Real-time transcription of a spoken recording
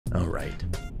All right.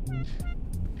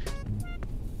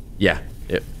 Yeah.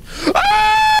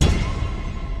 Ah!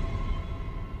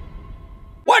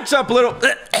 What's up,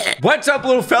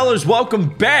 little fellas? Welcome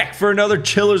back for another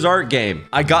Chiller's Art game.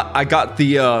 I got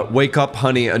the wake up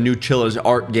honey, a new Chiller's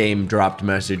Art game dropped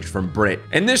message from Brit.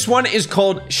 And this one is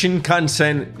called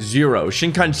Shinkansen 0.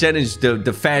 Shinkansen is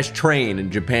the fast train in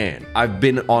Japan. I've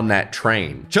been on that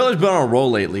train. Chiller's been on a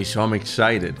roll lately, so I'm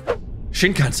excited.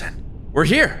 Shinkansen, we're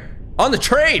here on the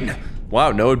train.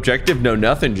 Wow, no objective, no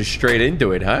nothing, just straight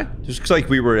into it, huh? Just looks like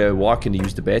we were walking to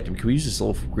use the bathroom. Can we use this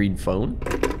little green phone?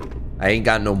 I ain't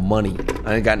got no money.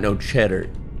 I ain't got no cheddar.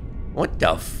 What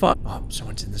the fuck? Oh,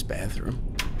 someone's in this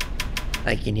bathroom.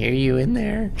 I can hear you in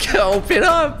there. Open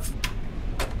up.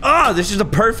 Oh, this is the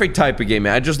perfect type of game,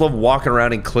 man. I just love walking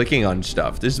around and clicking on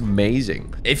stuff. This is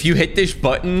amazing. If you hit this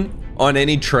button on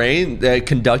any train, the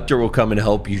conductor will come and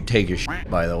help you take a shit,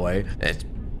 by the way. It's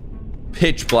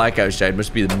pitch black outside.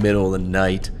 Must be the middle of the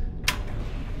night.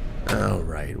 All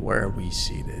right, where are we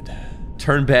seated?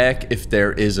 Turn back if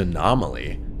there is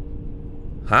anomaly.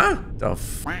 Huh? The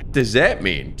f does that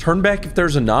mean? Turn back if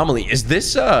there's anomaly. Is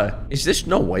this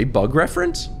no way bug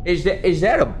reference? Is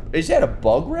that a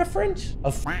bug reference?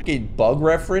 A fucking bug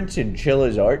reference in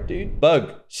Chiller's Art, dude?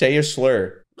 Bug, say a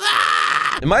slur.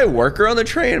 Am I a worker on the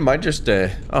train? Am I just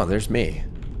oh, there's me.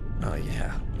 Oh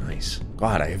yeah, nice.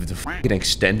 God, I have the fucking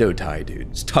extendo tie, dude.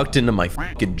 It's tucked into my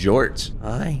fucking jorts.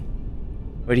 Hi.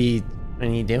 What are you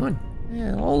doing?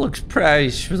 Yeah, all looks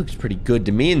pretty good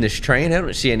to me in this train. I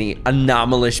don't see any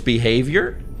anomalous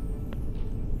behavior.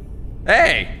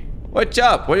 Hey, what's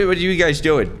up? What are you guys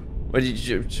doing? What did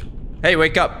you? Hey,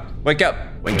 wake up! Wake up!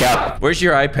 Wake up! Where's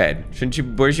your iPad? Shouldn't you?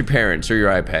 Where's your parents or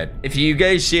your iPad? If you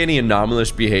guys see any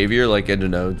anomalous behavior, like I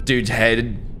don't know, dude's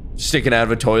head sticking out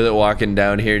of a toilet, walking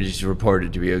down here, just report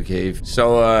it to be okay.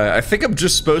 So I think I'm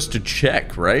just supposed to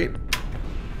check, right?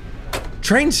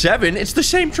 Train 7. It's the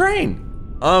same train.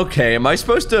 Okay, am I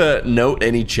supposed to note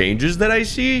any changes that I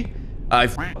see? I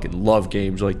fucking love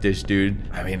games like this, dude.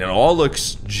 I mean, it all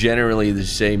looks generally the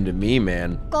same to me,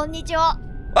 man. Konnichiwa.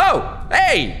 Oh,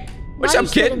 hey! What's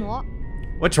up, kid?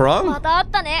 What's wrong?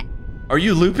 Are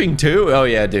you looping too? Oh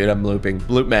yeah, dude, I'm looping.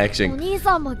 Loop maxing.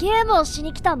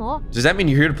 Does that mean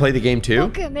you're here to play the game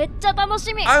too?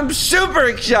 I'm super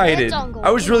excited!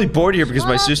 I was really bored here because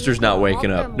my sister's not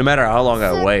waking up, no matter how long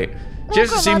I wait. She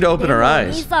doesn't seem to open her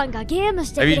eyes.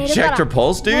 Have you checked her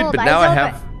pulse, dude? But now I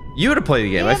have you to play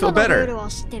the game. I feel better.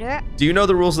 Do you know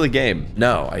the rules of the game?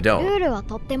 No, I don't.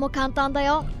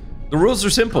 The rules are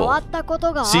simple.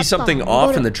 See something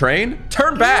off in the train?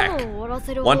 Turn back!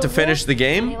 Want to finish the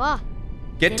game?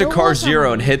 Get to car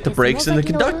 0 and hit the brakes in the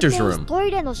conductor's room.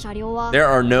 There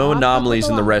are no anomalies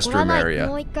in the restroom area.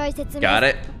 Got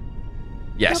it?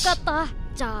 Yes.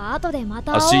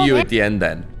 I'll see you at the end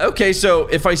then. Okay, so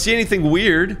if I see anything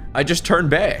weird, I just turn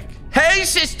back. Hey,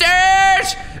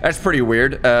 sisters! That's pretty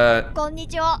weird. No,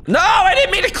 I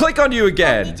didn't mean to click on you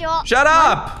again. Shut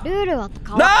up! No!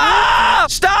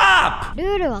 Stop!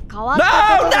 No!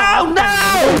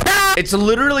 It's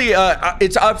literally,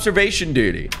 it's observation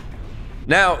duty.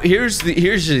 Now, here's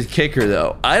the kicker,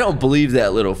 though. I don't believe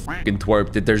that little fucking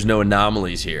twerp that there's no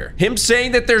anomalies here. Him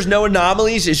saying that there's no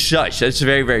anomalies is sus. That's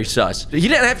very, very sus. He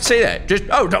didn't have to say that. Just,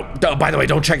 oh, don't, by the way,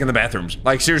 don't check in the bathrooms.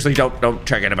 Like, seriously, don't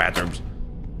check in the bathrooms.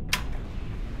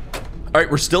 All right,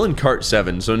 we're still in cart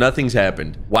 7, so nothing's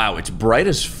happened. Wow, it's bright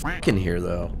as fuck in here,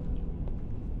 though.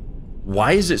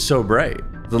 Why is it so bright?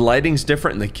 The lighting's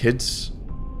different and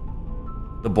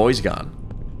the boy's gone.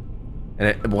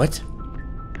 And what?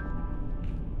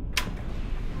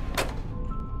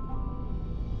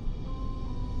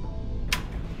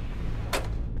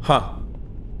 Huh.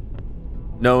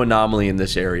 No anomaly in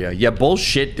this area. Yeah,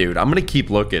 bullshit, dude. I'm gonna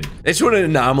keep looking. That's what an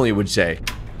anomaly would say.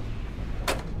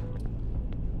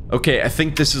 Okay, I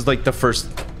think this is like the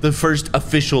first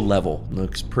official level.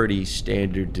 Looks pretty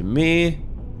standard to me.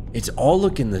 It's all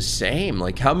looking the same.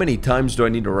 Like, how many times do I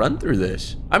need to run through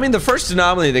this? I mean, the first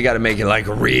anomaly, they gotta make it like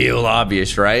real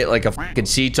obvious, right? Like a fucking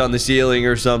seats on the ceiling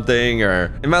or something,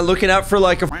 or am I looking out for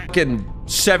like a fucking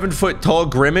 7-foot tall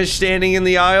grimace standing in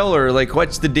the aisle, or like,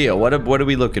 what's the deal? What are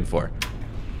we looking for?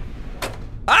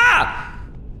 Ah!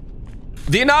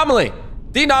 The anomaly!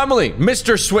 The anomaly!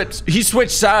 Mr. He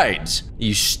switched sides.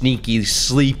 You sneaky,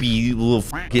 sleepy little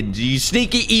fucking, you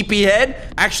sneaky eepy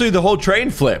head. Actually, the whole train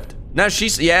flipped. Now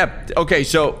she's, yeah, okay,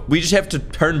 so we just have to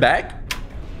turn back?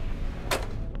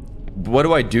 What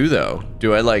do I do, though?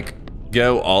 Do I, like,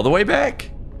 go all the way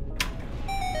back?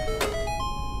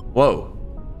 Whoa.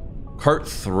 Cart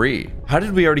 3. How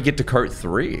did we already get to cart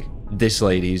 3? This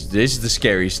is the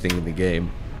scariest thing in the game.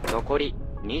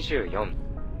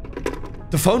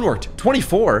 The phone worked.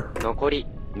 24? 残り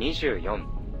24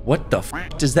 What the f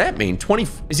does that mean? 20?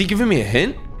 Is he giving me a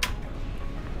hint?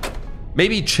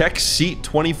 Maybe check seat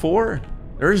 24?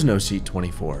 There is no seat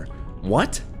 24.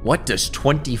 What? What does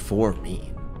 24 mean?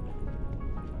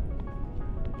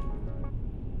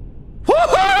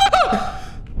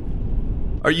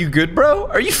 Are you good, bro?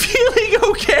 Are you feeling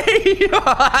okay?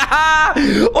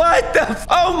 What the?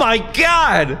 Oh my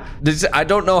God. I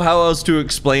don't know how else to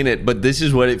explain it, but this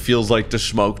is what it feels like to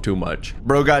smoke too much.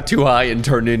 Bro got too high and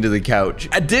turned into the couch.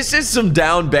 This is some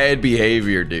down bad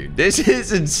behavior, dude. This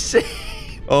is insane.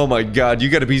 Oh my God, you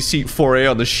gotta be seat 4A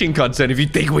on the Shinkansen if you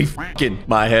think we fucking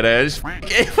my head ass. What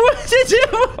did it do?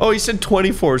 Oh, he said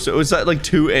 24, so was that like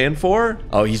 2 and 4?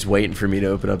 Oh, he's waiting for me to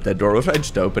open up that door. What if I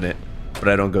just open it? But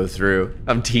I don't go through.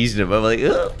 I'm teasing him. I'm like,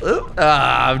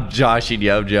 I'm joshing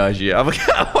you. I'm joshing you. I'm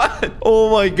like, what? Oh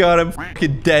my God, I'm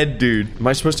fucking dead, dude. Am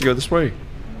I supposed to go this way?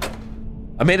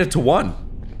 I made it to 1.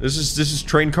 This is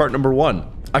train cart number 1.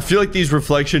 I feel like these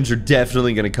reflections are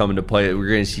definitely gonna come into play. We're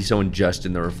gonna see someone just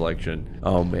in the reflection.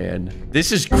 Oh man,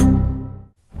 this is.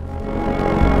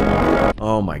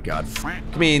 Oh my God,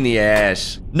 fuck me in the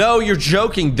ass. No, you're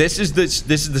joking. This is the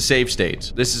save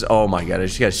states. This is, oh my God, I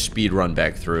just gotta speed run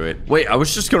back through it. Wait, I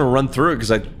was just gonna run through it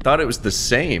because I thought it was the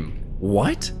same.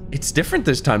 What? It's different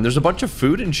this time. There's a bunch of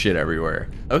food and shit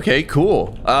everywhere. Okay,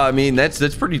 cool. I mean, that's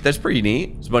pretty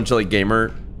neat. It's a bunch of like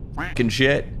gamer fucking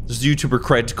shit. This is YouTuber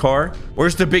Cred's car.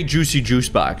 Where's the big juicy juice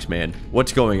box, man?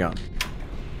 What's going on?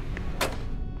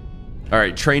 All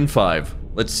right, train 5.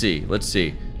 Let's see.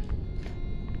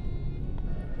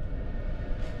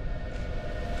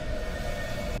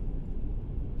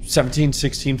 17,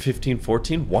 16, 15,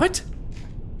 14. What?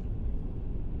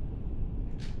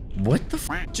 What the f?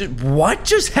 What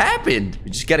just happened?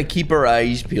 We just gotta keep our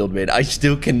eyes peeled, man. I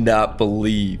still cannot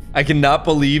believe. I cannot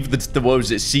believe that's the, what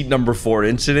was it, seat number 4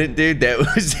 incident, dude? That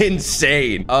was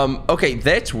insane. Okay,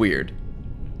 that's weird.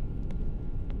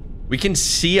 We can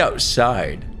see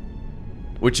outside,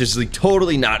 which is like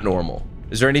totally not normal.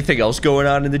 Is there anything else going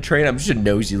on in the train? I'm just a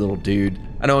nosy little dude.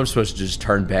 I know I'm supposed to just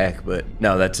turn back, but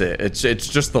no, that's it. It's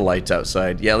just the lights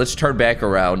outside. Yeah, let's turn back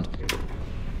around.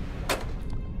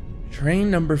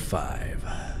 Train number 5.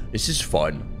 This is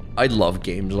fun. I love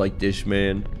games like this,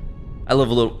 man. I love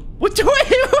a little. What are you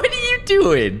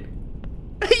doing?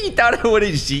 You thought I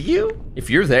wouldn't see you?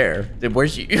 If you're there, then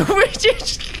where'd you? Where'd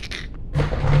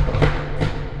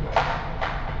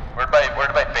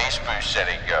my base boost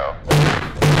setting go?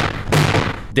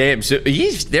 Damn, so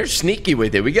they're sneaky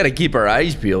with it. We gotta keep our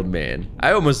eyes peeled, man.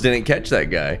 I almost didn't catch that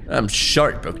guy. I'm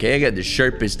sharp, okay? I got the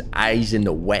sharpest eyes in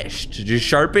the West. The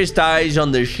sharpest eyes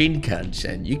on the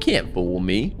Shinkansen. You can't fool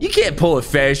me. You can't pull a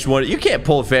fast one. You can't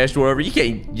pull a fast one over. You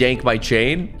can't yank my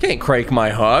chain. You can't crank my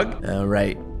hog. All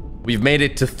right. We've made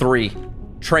it to 3.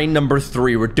 Train number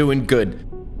 3. We're doing good.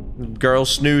 Girl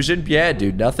snoozing. Yeah,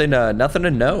 dude. Nothing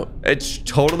to note. It's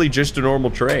totally just a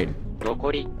normal train.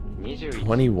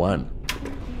 21.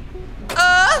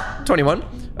 21.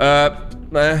 That's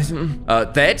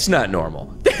not normal.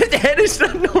 That is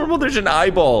not normal. There's an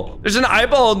eyeball. There's an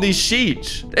eyeball on these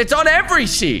sheets. It's on every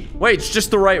seat. Wait, it's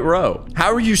just the right row.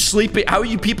 How are you sleeping? How are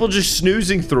you people just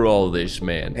snoozing through all of this,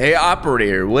 man? Hey,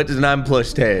 operator, what is 9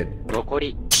 plus 10?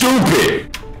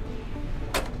 Stupid.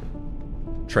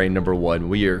 Train number 1.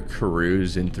 We are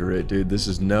cruising through it, dude. This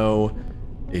is no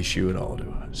issue at all to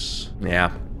us.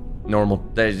 Yeah. Normal.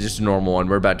 That is just a normal one.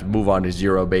 We're about to move on to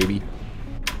 0, baby.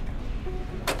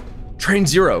 Train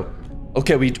 0.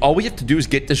 Okay, all we have to do is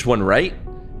get this one right.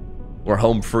 We're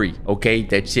home free. Okay,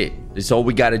 that's it. That's all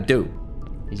we gotta do.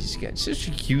 He's just got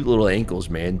such cute little ankles,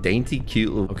 man. Dainty,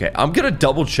 cute little. Okay, I'm gonna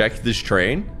double check this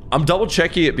train. I'm double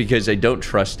checking it because I don't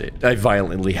trust it. I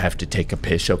violently have to take a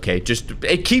piss, okay? Just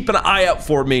keep an eye out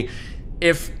for me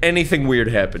if anything weird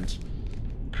happens.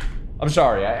 I'm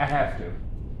sorry, I have to.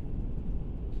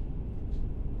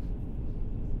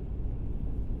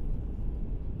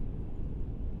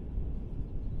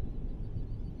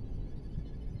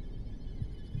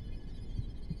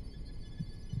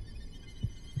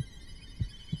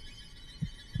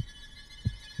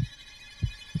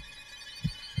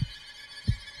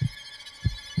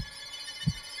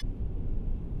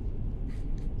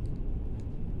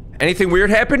 Anything weird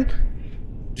happen?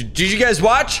 Did you guys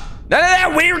watch? None of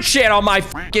that weird shit on my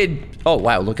fucking... Oh,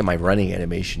 wow, look at my running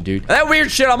animation, dude. That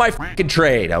weird shit on my fucking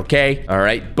train, okay? All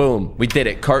right, boom. We did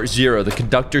it. Cart 0. The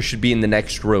conductor should be in the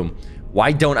next room.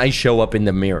 Why don't I show up in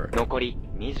the mirror?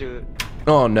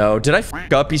 Oh, no. Did I f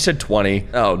up? He said 20.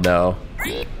 Oh, no.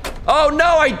 Oh,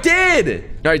 no, I did!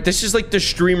 All right, this is like the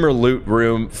streamer loot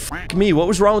room. Fuck me. What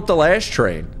was wrong with the last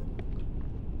train?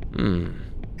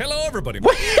 Hello, everybody.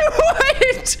 What?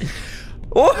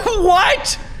 Oh,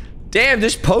 what? Damn,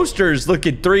 this poster is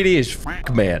looking 3D as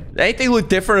fuck, man. Anything look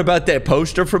different about that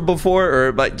poster from before?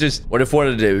 Or like just, what if one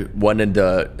of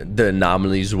the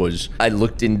anomalies was, I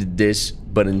looked into this,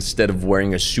 but instead of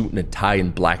wearing a suit and a tie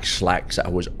and black slacks, I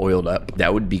was oiled up.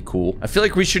 That would be cool. I feel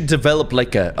like we should develop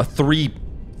like a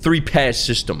three-pass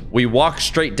system. We walk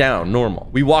straight down, normal.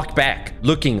 We walk back,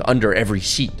 looking under every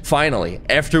seat. Finally,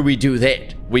 after we do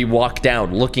that, we walk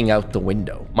down, looking out the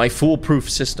window. My foolproof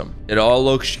system. It all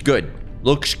looks good.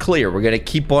 Looks clear. We're gonna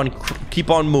keep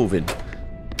on moving.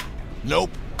 Nope.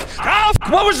 Oh,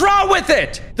 what was wrong with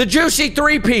it? The juicy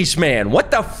three-piece, man. What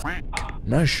the f?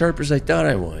 Not as sharp as I thought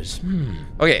I was.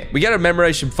 Okay, we gotta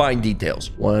memorize some fine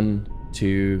details. 1,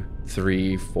 2,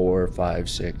 3, 4, 5,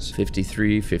 6,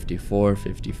 53, 54,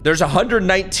 50. There's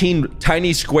 119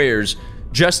 tiny squares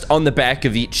just on the back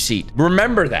of each seat.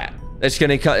 Remember that. It's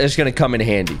gonna come in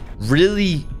handy.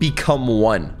 Really become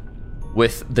one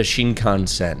with the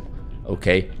Shinkansen.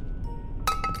 Okay.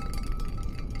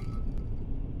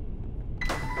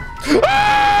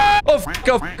 Oh, fuck,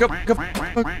 oh, fuck, oh,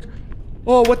 fuck.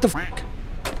 Oh, what the fuck?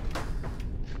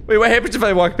 Wait, what happens if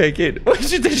I walk back in? What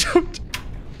did they jumped?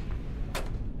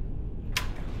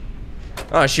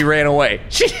 Oh, she ran away.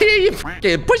 You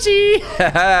fucking pussy.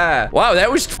 Wow,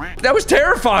 that was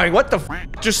terrifying. What the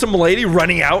fuck? Just some lady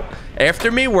running out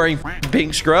after me wearing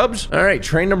pink scrubs? All right,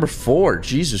 train number 4.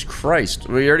 Jesus Christ.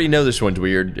 We already know this one's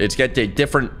weird. It's got the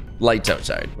different lights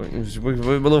outside. What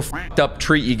little fucked up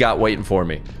treat you got waiting for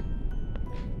me?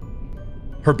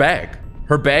 Her bag.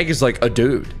 Her bag is like a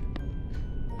dude.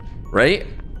 Right?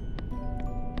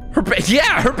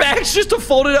 Yeah, her bag's just a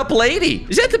folded up lady.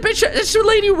 Is that the bitch? That's the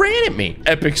lady who ran at me.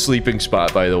 Epic sleeping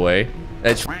spot, by the way.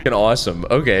 That's fucking awesome.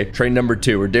 Okay, train number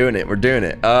 2. We're doing it. We're doing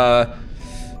it. All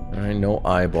right, no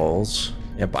eyeballs.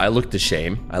 Yep, I look the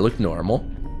same. I look normal.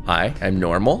 Hi, I'm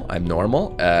normal. I'm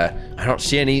normal. I don't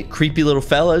see any creepy little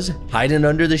fellas hiding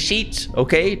under the sheets.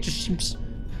 Okay, it just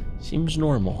seems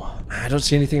normal. I don't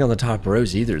see anything on the top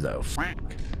rows either, though.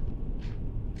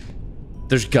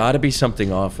 There's got to be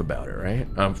something off about it, right?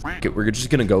 Fuck it. We're just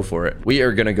gonna go for it. We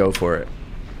are gonna go for it.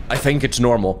 I think it's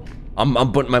normal.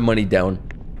 I'm putting my money down.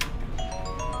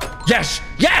 Yes!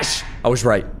 Yes! I was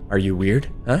right. Are you weird?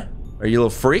 Huh? Are you a little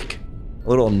freak? A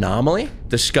little anomaly?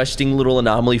 Disgusting little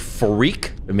anomaly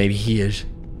freak? But maybe he is.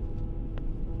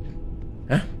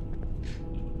 Huh?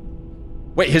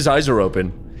 Wait, his eyes are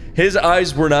open. His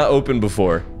eyes were not open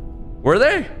before. Were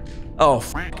they? Oh,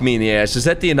 fuck me in the ass. Is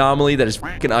that the anomaly that his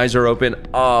fucking eyes are open?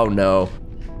 Oh, no.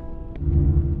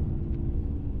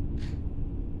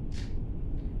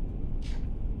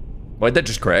 Why'd that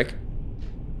just crack?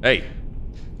 Hey.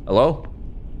 Hello?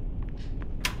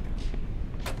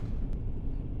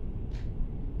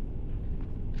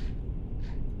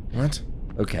 What?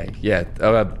 Okay, yeah.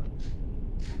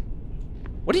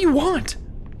 What do you want?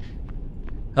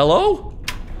 Hello?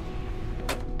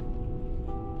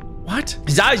 What?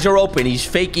 His eyes are open. He's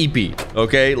fake EP.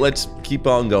 Okay, let's keep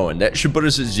on going. That should put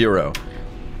us at 0.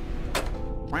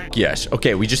 Yes.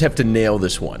 Okay, we just have to nail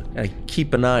this one. Gotta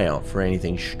keep an eye out for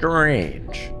anything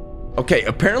strange. Okay,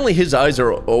 apparently his eyes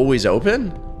are always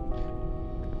open.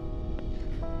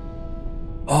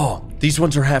 Oh, these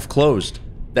ones are half closed.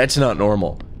 That's not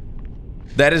normal.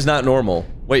 That is not normal.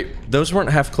 Wait, those weren't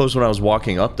half closed when I was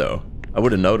walking up, though. I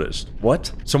would have noticed.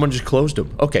 What? Someone just closed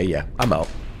them. Okay, yeah, I'm out.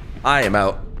 I am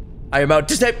out. I am out.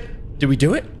 Did we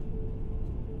do it?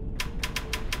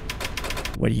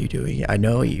 What are you doing? I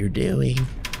know what you're doing.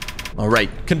 All right,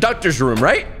 conductor's room,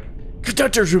 right?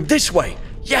 Conductor's room, this way.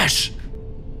 Yes,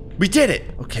 we did it.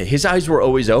 Okay, his eyes were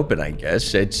always open, I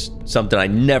guess. It's something I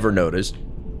never noticed.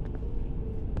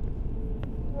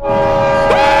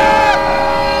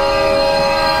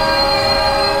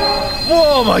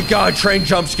 Oh my God, train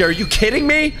jump scare. Are you kidding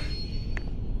me?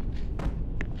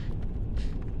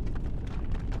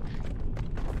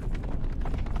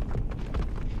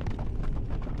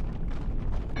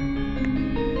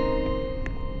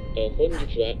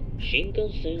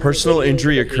 Personal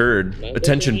injury occurred.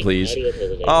 Attention, please.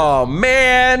 Oh,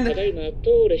 man.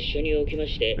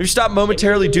 We stopped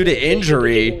momentarily due to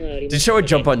injury. Did someone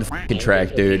jump on the fucking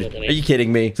track, dude? Are you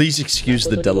kidding me? Please excuse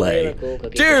the delay.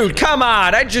 Dude, come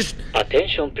on.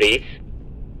 Attention, please.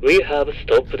 We have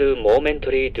stopped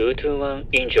momentarily due to an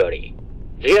injury.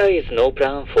 There is no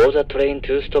plan for the train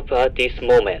to stop at this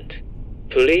moment.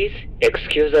 Please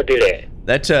excuse the delay.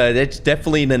 That's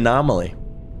definitely an anomaly.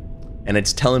 And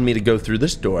it's telling me to go through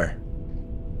this door.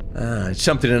 It's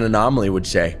something an anomaly would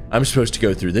say. I'm supposed to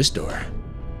go through this door.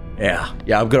 Yeah,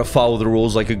 I'm gonna follow the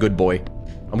rules like a good boy.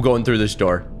 I'm going through this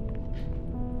door.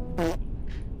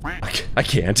 I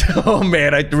can't. Oh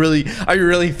man, I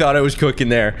really thought I was cooking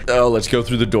there. Oh, let's go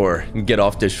through the door and get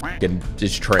off this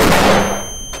train.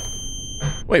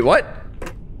 Wait, what?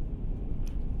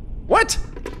 What?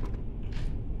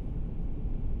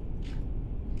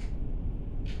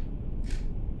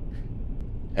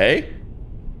 Hey?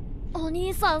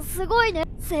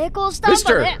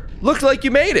 Mister, looked like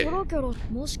you made it.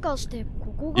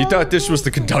 You thought this was the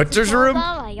conductor's room?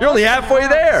 You're only halfway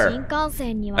there.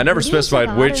 I never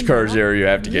specified which cars area you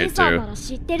have to get to.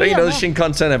 Don't you know the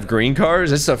Shinkansen have green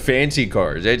cars? It's the fancy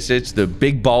cars. It's the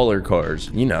big baller cars.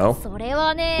 You know,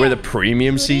 where the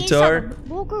premium seats are.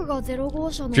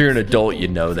 If you're an adult, you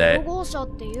know that.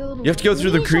 You have to go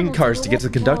through the green cars to get to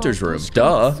the conductor's room.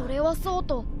 Duh.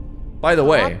 By the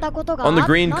way, on the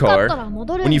green car,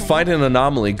 when you find an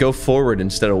anomaly, go forward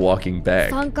instead of walking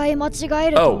back.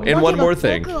 Oh, and one more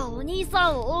thing.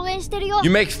 You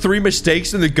make 3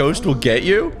 mistakes and the ghost will get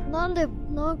you?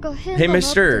 Hey,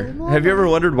 mister, have you ever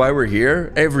wondered why we're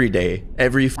here? Every day.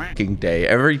 Every fucking day.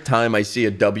 Every time I see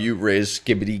a W-Riz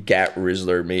Skibbity Gat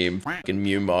Rizzler meme, fucking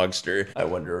Mew Mogster, I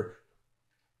wonder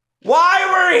why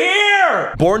we're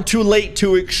here! Born too late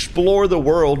to explore the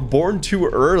world, born too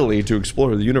early to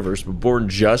explore the universe, but born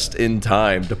just in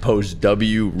time to post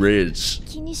W-Riz.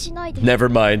 Never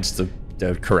mind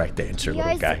the correct answer,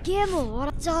 little guy.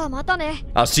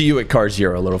 I'll see you at car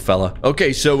 0, little fella.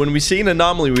 Okay, so when we see an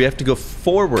anomaly, we have to go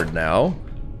forward now.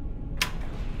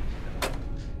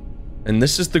 And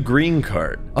this is the green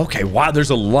cart. Okay, wow, there's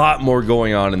a lot more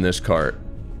going on in this cart.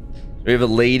 We have a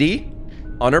lady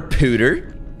on her pooter.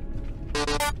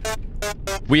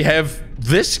 We have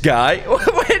this guy.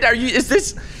 Wait, is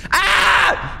this?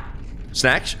 Ah!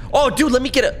 Snacks? Oh, dude, let me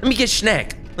get a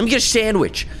snack. Let me get a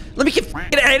sandwich. Let me get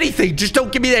anything. Just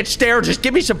don't give me that stare. Just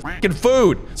give me some fucking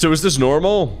food. So is this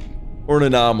normal or an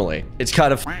anomaly? It's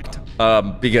kind of fucked.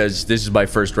 Because this is my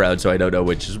first round, so I don't know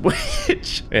which is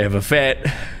which. I have a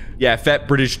fat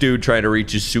British dude trying to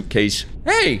reach his suitcase.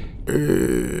 Hey.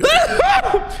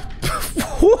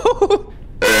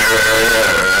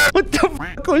 What the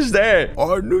fuck was that?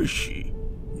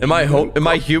 Am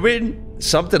I human?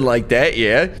 Something like that,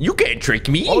 yeah. You can't trick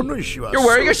me. You're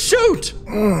wearing a suit.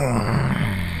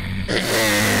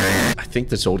 I think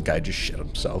this old guy just shit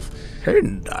himself.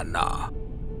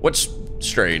 What's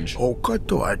strange? I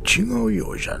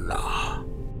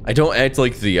don't act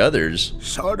like the others.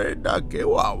 How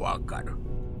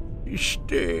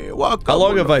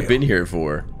long have I been here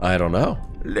for? I don't know.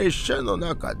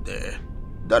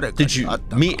 Did you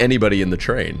meet anybody in the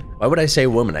train? Why would I say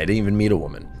woman? I didn't even meet a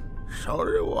woman.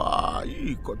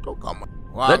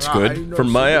 That's good. From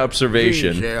my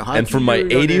observation and from my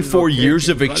 84 years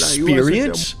of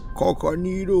experience,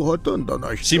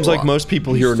 seems like most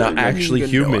people here are not actually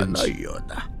humans.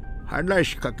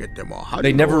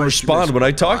 They never respond when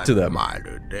I talk to them.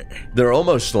 They're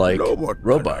almost like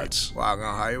robots.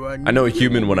 I know a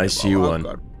human when I see one.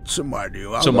 So my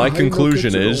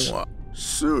conclusion is,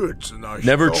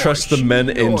 never trust the men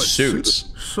in suits.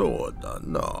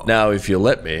 Now, if you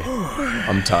let me,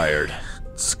 I'm tired.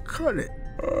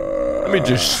 Let me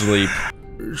just sleep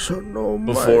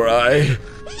before I...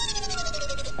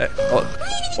 Hey,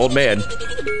 old man.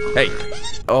 Hey.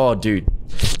 Oh, dude.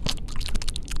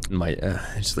 I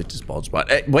just licked his bald spot.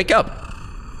 Hey, wake up.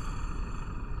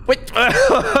 What?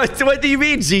 What do you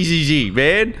mean, ZZZ,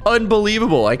 man?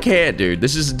 Unbelievable. I can't, dude.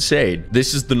 This is insane.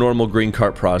 This is the normal green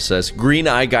cart process. Green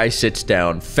eye guy sits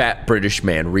down. Fat British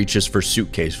man reaches for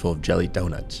suitcase full of jelly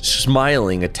donuts.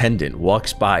 Smiling attendant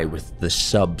walks by with the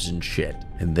subs and shit.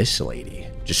 And this lady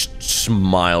just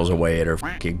smiles away at her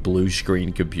fucking blue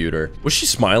screen computer. Was she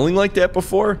smiling like that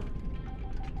before?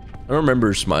 I don't remember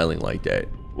her smiling like that.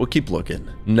 We'll keep looking.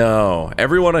 No,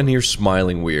 everyone on here's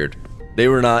smiling weird. They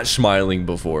were not smiling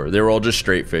before. They were all just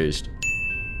straight-faced.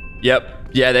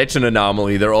 Yep. Yeah, that's an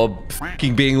anomaly. They're all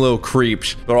fucking being little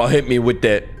creeps. They're all hit me with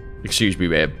that. Excuse me,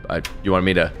 babe. You want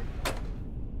me to...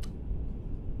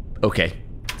 Okay.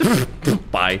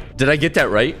 Bye. Did I get that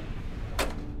right?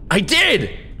 I did!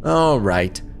 All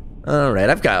right. All right.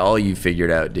 I've got all you figured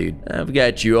out, dude. I've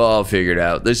got you all figured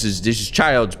out. This is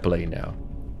child's play now.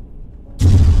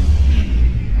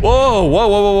 Whoa, whoa,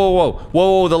 whoa, whoa, whoa, whoa.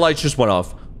 Whoa, the lights just went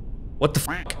off. What the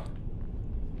fuck?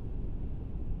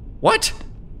 What?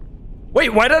 Wait,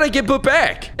 why did I get put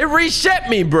back? It reset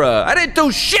me, bruh. I didn't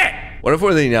do shit. What if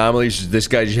one of the anomalies is this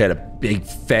guy just had a big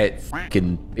fat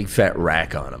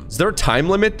rack on him? Is there a time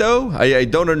limit though? I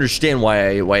don't understand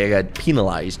why I got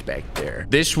penalized back there.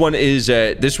 This one is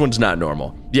this one's not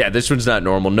normal. Yeah, this one's not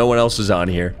normal. No one else is on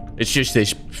here. It's just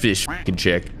this fucking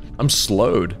chick. I'm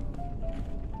slowed.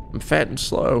 I'm fat and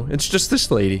slow. It's just this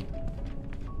lady.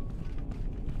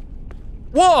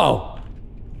 Whoa!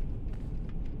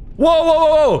 Whoa, whoa,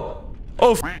 whoa,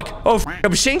 whoa. Oh,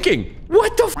 I'm sinking.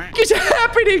 What the is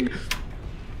happening?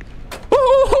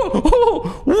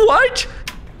 Oh, what?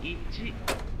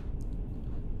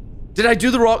 Did I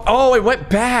do the wrong? Oh, it went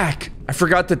back. I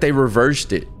forgot that they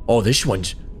reversed it. Oh, this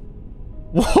one's...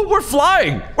 Whoa, we're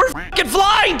flying. We're fucking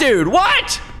flying, dude.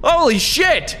 What? Holy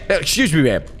shit. Excuse me,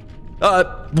 ma'am.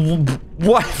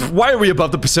 Why are we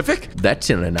above the Pacific?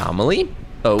 That's an anomaly.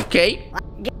 Okay.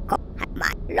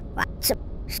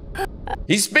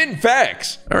 He's spitting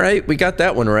facts. All right, we got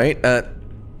that one right.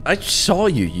 I saw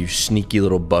you, you sneaky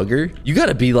little bugger. You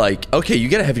gotta be like, okay, you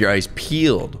gotta have your eyes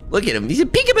peeled. Look at him, he's a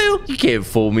peekaboo. You can't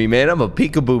fool me, man. I'm a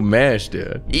peekaboo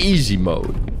master. Easy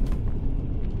mode.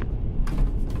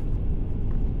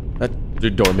 The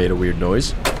door made a weird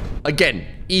noise. Again,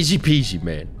 easy peasy,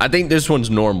 man. I think this one's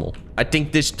normal. I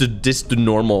think this the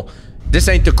normal. This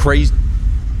ain't the crazy.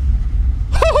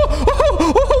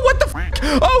 What the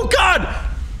f? Oh God!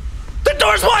 The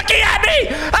door's walking at me!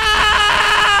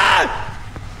 Ah!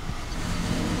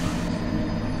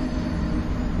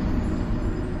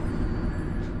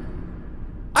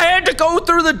 I had to go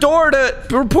through the door to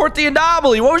report the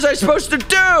anomaly. What was I supposed to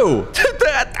do?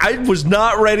 I was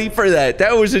not ready for that.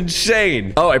 That was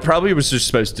insane. Oh, I probably was just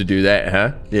supposed to do that,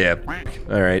 huh? Yeah.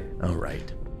 All right. All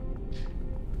right.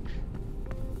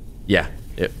 Yeah.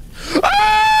 Yep.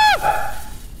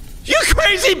 Ah! You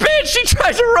crazy bitch! She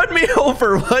tried to run me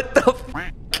over. What the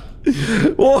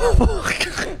f? Whoa.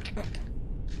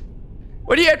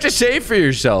 What do you have to say for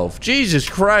yourself? Jesus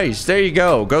Christ. There you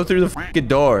go. Go through the fucking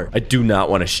door. I do not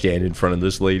want to stand in front of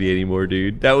this lady anymore,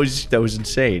 dude. That was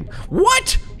insane.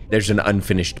 What? There's an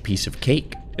unfinished piece of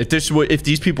cake. If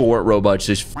these people weren't robots,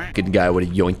 this fucking guy would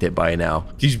have yoinked it by now.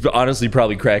 He's honestly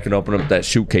probably cracking open up that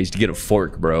suitcase to get a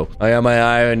fork, bro. I got my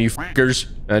eye on you fuckers.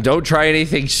 Don't try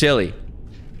anything silly.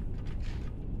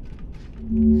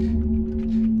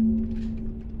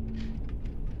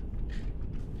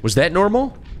 Was that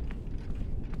normal?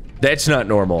 That's not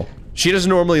normal. She doesn't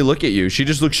normally look at you. She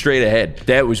just looks straight ahead.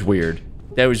 That was weird.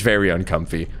 That was very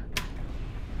uncomfy.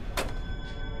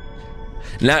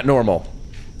 Not normal.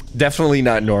 Definitely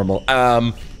not normal.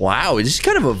 Wow, this is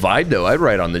kind of a vibe though. I'd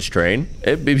ride on this train.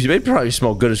 It probably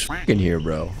smell good as fuck in here,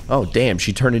 bro. Oh, damn,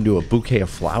 she turned into a bouquet of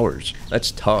flowers.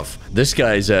 That's tough. This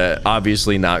guy's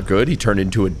obviously not good. He turned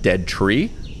into a dead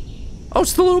tree. Oh,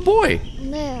 it's the little boy.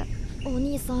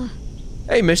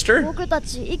 Hey, mister.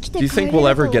 Do you think we'll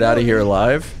ever get out of here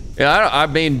alive? Yeah, I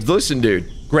mean, listen, dude.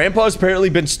 Grandpa's apparently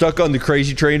been stuck on the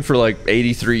crazy train for like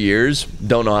 83 years.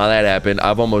 Don't know how that happened.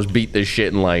 I've almost beat this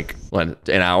shit in like, what,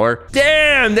 an hour?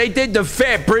 Damn, they did the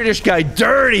fat British guy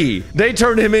dirty. They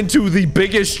turned him into the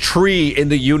biggest tree in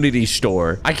the Unity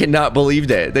store. I cannot believe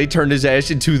that. They turned his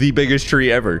ass into the biggest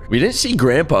tree ever. We didn't see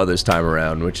Grandpa this time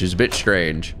around, which is a bit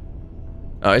strange.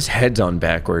 Oh, his head's on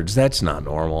backwards. That's not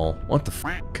normal. What the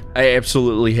fuck? I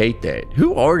absolutely hate that.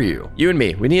 Who are you? You and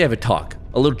me. We need to have a talk.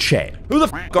 A little chat. Who the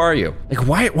fuck are you? Like,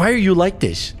 why are you like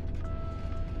this?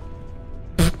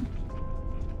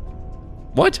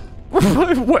 What?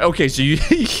 Okay, so you...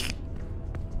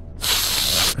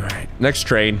 Alright, next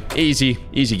train. Easy.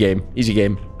 Easy game. Easy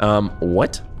game.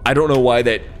 What? I don't know why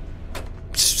that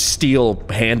steel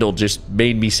handle just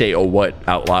made me say, oh, what,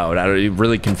 out loud. It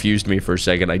really confused me for a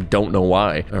second. I don't know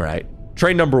why. Alright.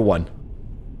 Train number 1.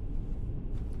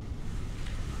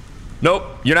 Nope,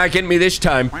 you're not getting me this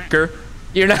time, fucker.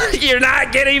 You're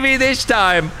not getting me this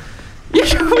time. Look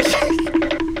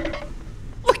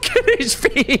at his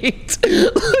feet.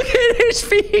 Look at his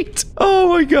feet. Oh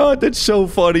my God, that's so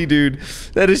funny, dude.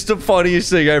 That is the funniest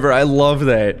thing ever. I love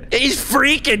that. He's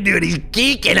freaking, dude. He's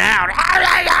geeking out.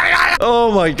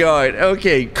 Oh my God.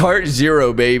 Okay, cart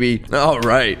 0, baby. All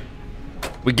right.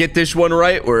 We get this one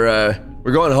right. We're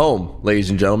going home, ladies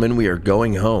and gentlemen. We are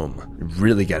going home. We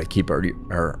really got to keep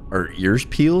our ears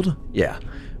peeled. Yeah.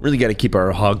 Really got to keep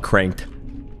our hog cranked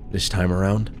this time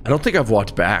around. I don't think I've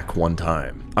walked back one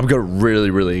time. I'm gonna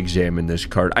really examine this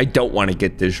cart. I don't want to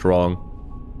get this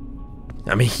wrong.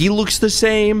 I mean, he looks the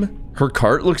same. Her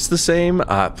cart looks the same.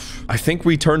 I think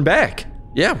we turn back.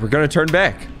 Yeah, we're gonna turn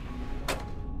back.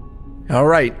 All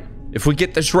right. If we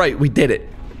get this right, we did it.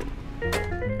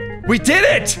 We did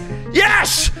it!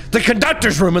 Yes! The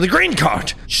conductor's room in the green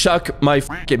cart. Suck my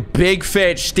fucking big,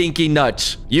 fat, stinky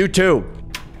nuts. You too.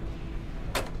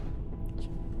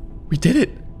 We did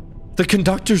it. The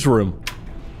conductor's room.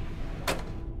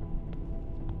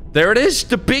 There it is.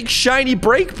 The big shiny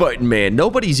brake button, man.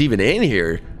 Nobody's even in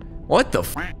here. What the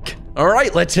fuck? All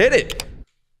right, let's hit it.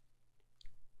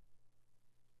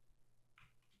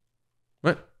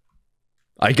 What?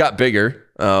 I got bigger.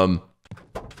 The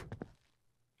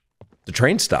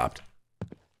train stopped.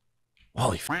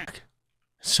 Holy fuck.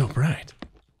 It's so bright.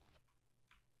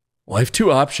 Well, I have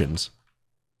two options.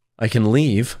 I can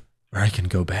leave, or I can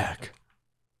go back.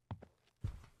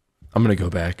 I'm gonna go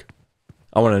back.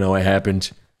 I want to know what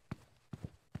happened.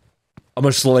 I'm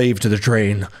a slave to the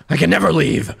train. I can never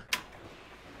leave.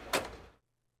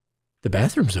 The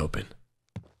bathroom's open.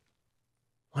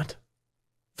 What?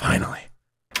 Finally.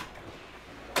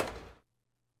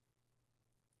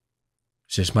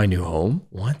 Is this my new home?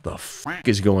 What the fuck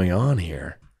is going on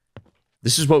here?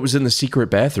 This is what was in the secret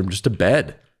bathroom, just a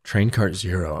bed. Train cart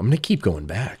 0. I'm gonna keep going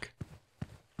back.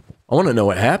 I want to know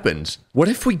what happens. What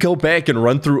if we go back and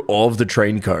run through all of the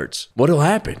train carts? What'll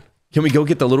happen? Can we go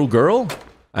get the little girl?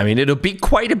 I mean, it'll be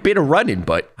quite a bit of running,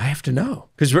 but I have to know.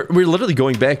 Because we're literally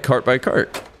going back cart by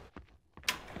cart.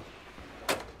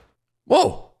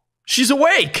 Whoa! She's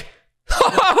awake!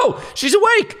 Oh, she's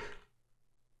awake!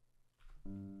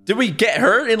 Did we get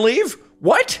her and leave?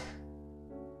 What?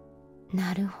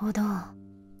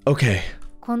 Okay.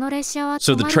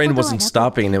 So the train wasn't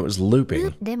stopping and it was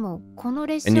looping.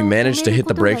 And you managed to hit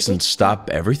the brakes and stop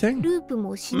everything?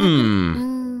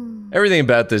 Everything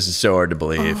about this is so hard to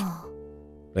believe.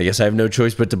 I guess I have no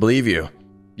choice but to believe you.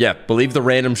 Yeah, believe the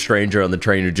random stranger on the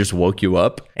train who just woke you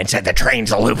up and said the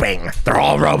train's looping. They're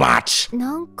all robots.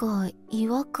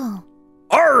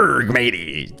 Arrgh,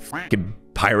 matey. Fucking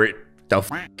pirate. The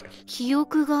fuck?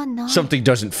 Something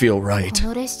doesn't feel right.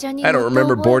 I don't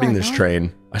remember boarding this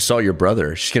train. I saw your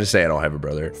brother. She's gonna say I don't have a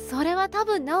brother.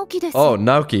 Oh,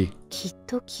 Naoki.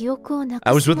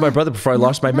 I was with my brother before I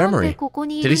lost my memory.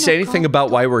 Did he say anything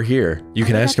about why we're here? You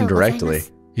can ask him directly.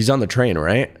 He's on the train,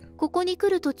 right?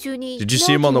 Did you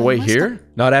see him on the way here?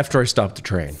 Not after I stopped the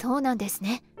train.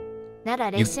 You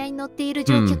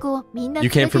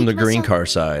came from the green car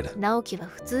side.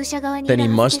 Then he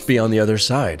must be on the other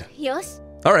side.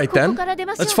 Alright then,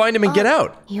 let's find him and get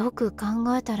out.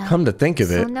 Come to think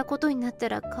of it,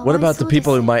 what about the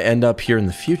people who might end up here in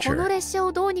the future?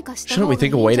 Shouldn't we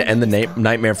think of a way to end the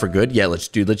nightmare for good? Yeah, let's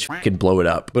fucking blow it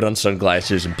up. Put on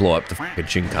sunglasses and blow up the fucking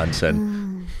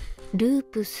Shinkansen.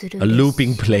 A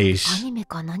looping place.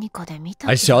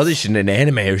 I saw this in an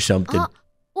anime or something.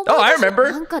 Oh, I remember!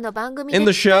 In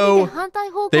the show,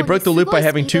 they broke the loop by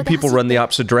having two people run the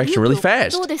opposite direction really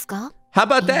fast. How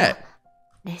about that?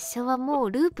 Wait,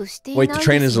 the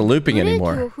train isn't looping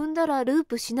anymore.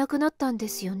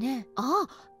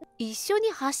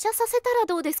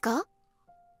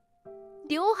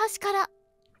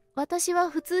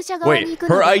 Wait,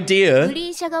 her idea...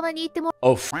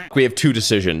 Oh, fuck, we have two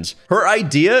decisions. Her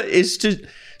idea is to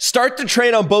start the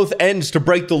train on both ends to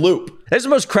break the loop. That's the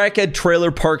most crackhead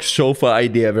trailer park sofa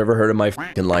idea I've ever heard in my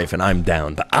fucking life, and I'm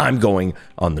down, but I'm going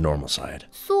on the normal side.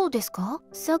 You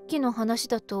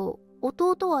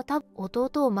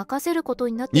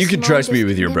can trust me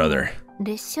with your brother.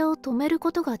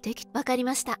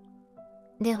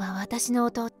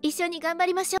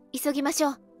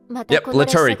 Yep,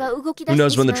 let's hurry. Who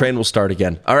knows when the train will start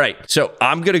again. Alright, so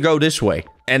I'm gonna go this way,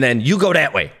 and then you go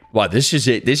that way. Wow, this is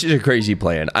it. This is a crazy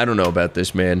plan. I don't know about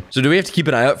this, man. So do we have to keep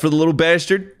an eye out for the little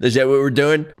bastard? Is that what we're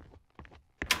doing?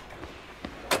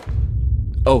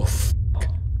 Oh, fuck.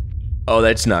 Oh,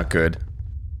 that's not good.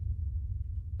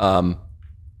 Can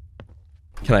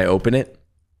I open it?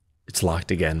 It's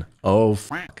locked again. Oh,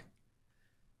 fuck.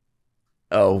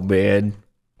 Oh, man.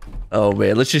 Oh,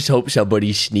 man. Let's just hope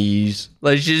somebody sneezes.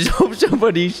 Let's just hope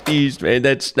somebody sneezes, man.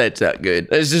 That's not good.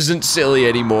 This isn't silly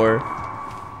anymore.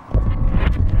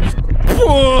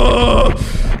 Whoa!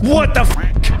 What the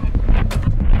fuck?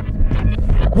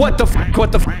 What the fuck?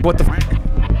 What the fuck? What the fuck?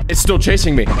 It's still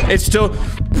chasing me. It's still...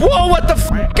 Whoa, what the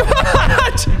fuck?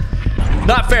 What?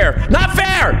 Not fair. Not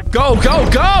fair! Go, go,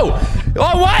 go!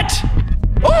 Oh, what?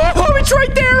 Oh, it's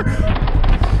right there!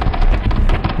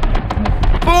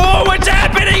 Oh, what's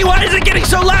happening? Why is it getting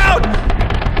so loud?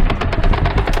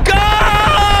 Go!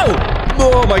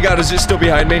 Oh my god, is it still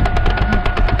behind me?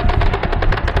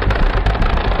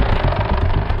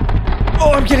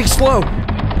 Oh, I'm getting slow.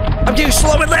 I'm getting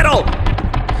slow and little.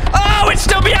 Oh, it's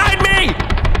still behind me!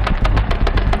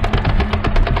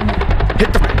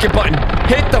 Hit the fucking button.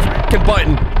 Hit the fucking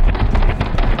button.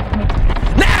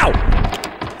 Now!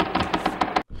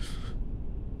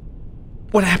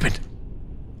 What happened?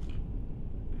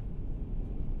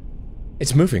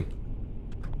 It's moving.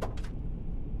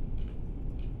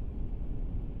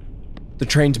 The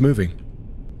train's moving.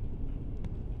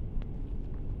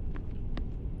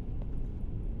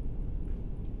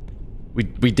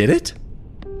 We did it?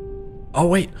 Oh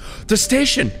wait, the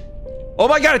station! Oh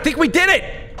my god, I think we did it!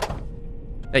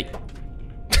 Hey.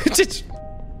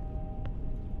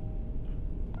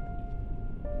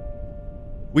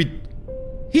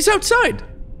 He's outside!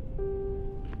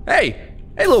 Hey!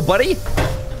 Hey, little buddy.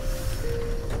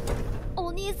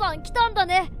 お兄さん来たんだ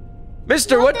ね。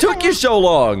 Mister, what took you so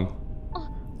long?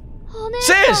 お姉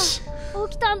さん Sis!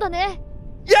 起きたんだね。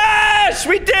 Yes!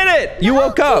 We did it! You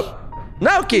woke up!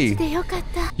 Naoki! でよかっ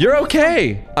た。 You're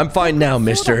okay. I'm fine now,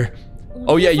 mister.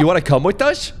 Oh, yeah, you want to come with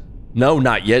us? No,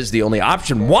 not yet is the only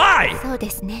option. Why? そうで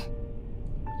すね。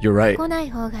 You're right. 来ない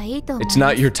方がいいと思います。 It's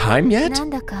not your time yet? なん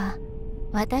だか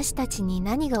私たちに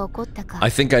何が起こったか。 I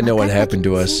think I know what happened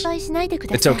to us. 心配しないでく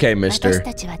ださい。 It's okay, mister. 私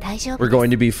たちは大丈夫 We're です。 going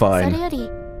to be それ fine. より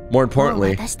More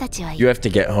importantly, 私たちは you have to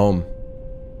get home.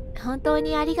 本当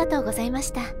にありがとうございま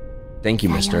した。 Thank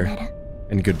you, さよう mister. なら。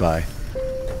 And goodbye.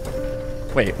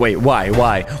 Wait, why?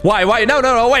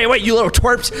 No, wait, you little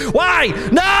twerps. Why?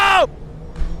 No!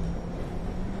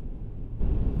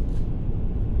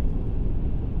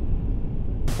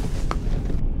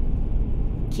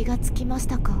 気がつきまし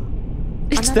たか？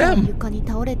 It's あなた them. の床に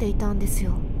倒れていたんです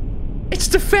よ。 It's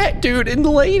the fat dude and the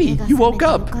lady. You woke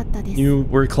up. よかったです。 You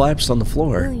were collapsed on the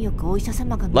floor. 運よくお医者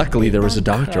様が乗って Luckily, いた there was a ん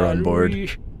だ。 doctor on board.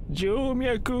 静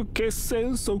脈血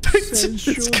栓塞 This 栓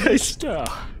症 guy's- でした。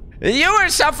 You are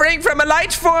suffering from a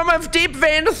light form of deep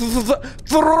vein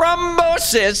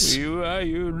thrombosis, いわ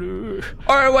ゆる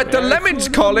or what the lemons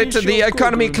call it, the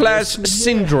economy class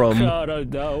syndrome.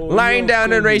 Lying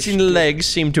down and raising legs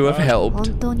seemed to have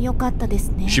helped. 本当に良かったです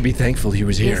ね。 Should be thankful he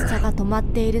was 列車 here. が止まっ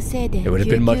ているせいで It would have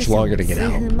救 been 急 much 車 longer to に get 数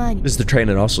out. 分前に This is the train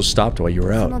that also stopped while you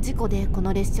were そ out. の事故でこ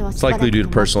の列車は It's しばらく likely due 止 to ま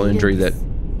って personal いる injury んで that す。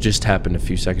 just happened a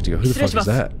few seconds ago. Who the 失礼 fuck しま is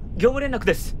す that? 業務連絡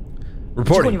です。事故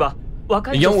Reporting. には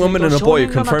若 A い女 young 性 woman と and a 少 boy are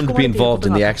年が巻 confirmed き to 込 be まれているこ involved と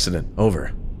in the が accident.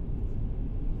 Over.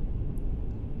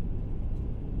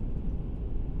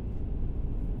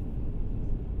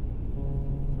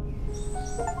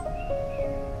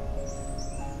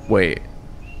 Wait.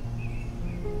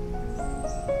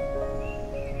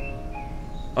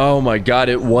 Oh my god,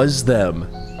 it was them.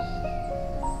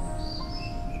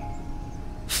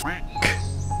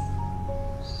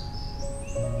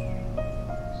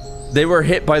 They were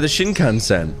hit by the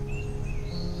Shinkansen.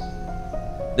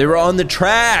 They were on the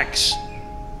tracks.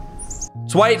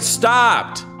 That's why it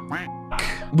stopped.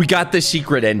 We got the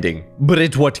secret ending, but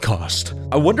at what cost?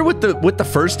 I wonder what the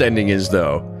first ending is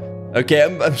though. Okay,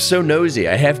 I'm so nosy.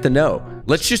 I have to know.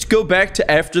 Let's just go back to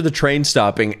after the train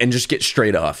stopping and just get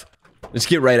straight off. Let's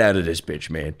get right out of this bitch,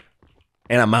 man.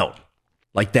 And I'm out.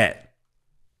 Like that.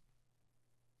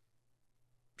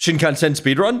 Shinkansen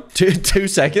speedrun? 2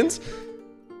 seconds?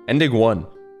 Ending 1.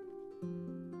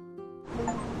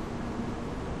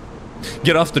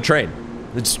 Get off the train.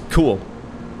 It's cool.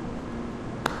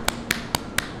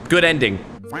 Good ending.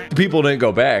 People didn't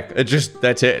go back.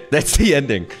 That's it. That's the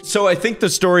ending. So I think the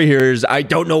story here is, I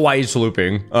don't know why he's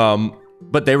looping.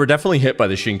 But they were definitely hit by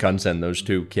the Shinkansen, those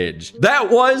 2 kids.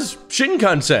 That was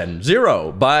Shinkansen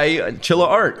 0 by Chilla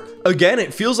Art. Again,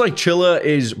 it feels like Chilla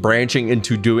is branching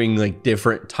into doing like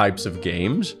different types of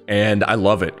games, and I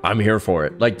love it. I'm here for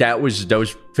it. Like that was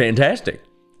fantastic.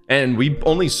 And we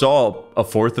only saw a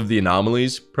 1/4 of the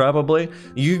anomalies, probably.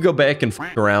 You could go back and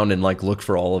f around and like look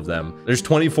for all of them. There's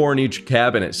 24 in each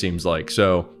cabin, it seems like.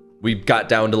 So we got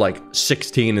down to like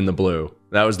 16 in the blue.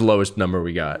 That was the lowest number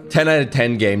we got. 10 out of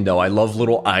 10 game though. I love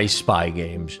little I Spy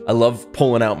games. I love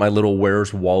pulling out my little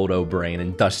Where's Waldo brain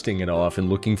and dusting it off and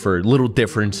looking for little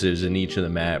differences in each of the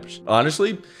maps.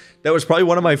 Honestly, that was probably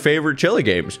one of my favorite Chilla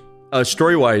games.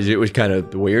 Story-wise, it was kind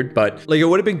of weird, but like it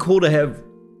would have been cool to have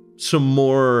some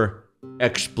more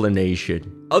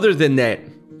explanation. Other than that,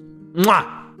 mwah,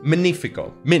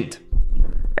 magnifico, mint.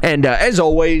 And as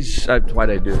always, why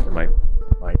did I do it to my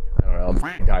mic? I don't know,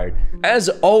 I'm tired. As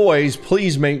always,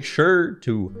 please make sure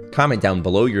to comment down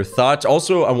below your thoughts.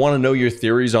 Also, I want to know your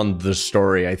theories on the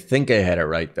story. I think I had it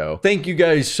right though. Thank you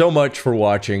guys so much for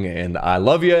watching, and I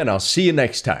love you, and I'll see you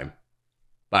next time.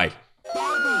 Bye.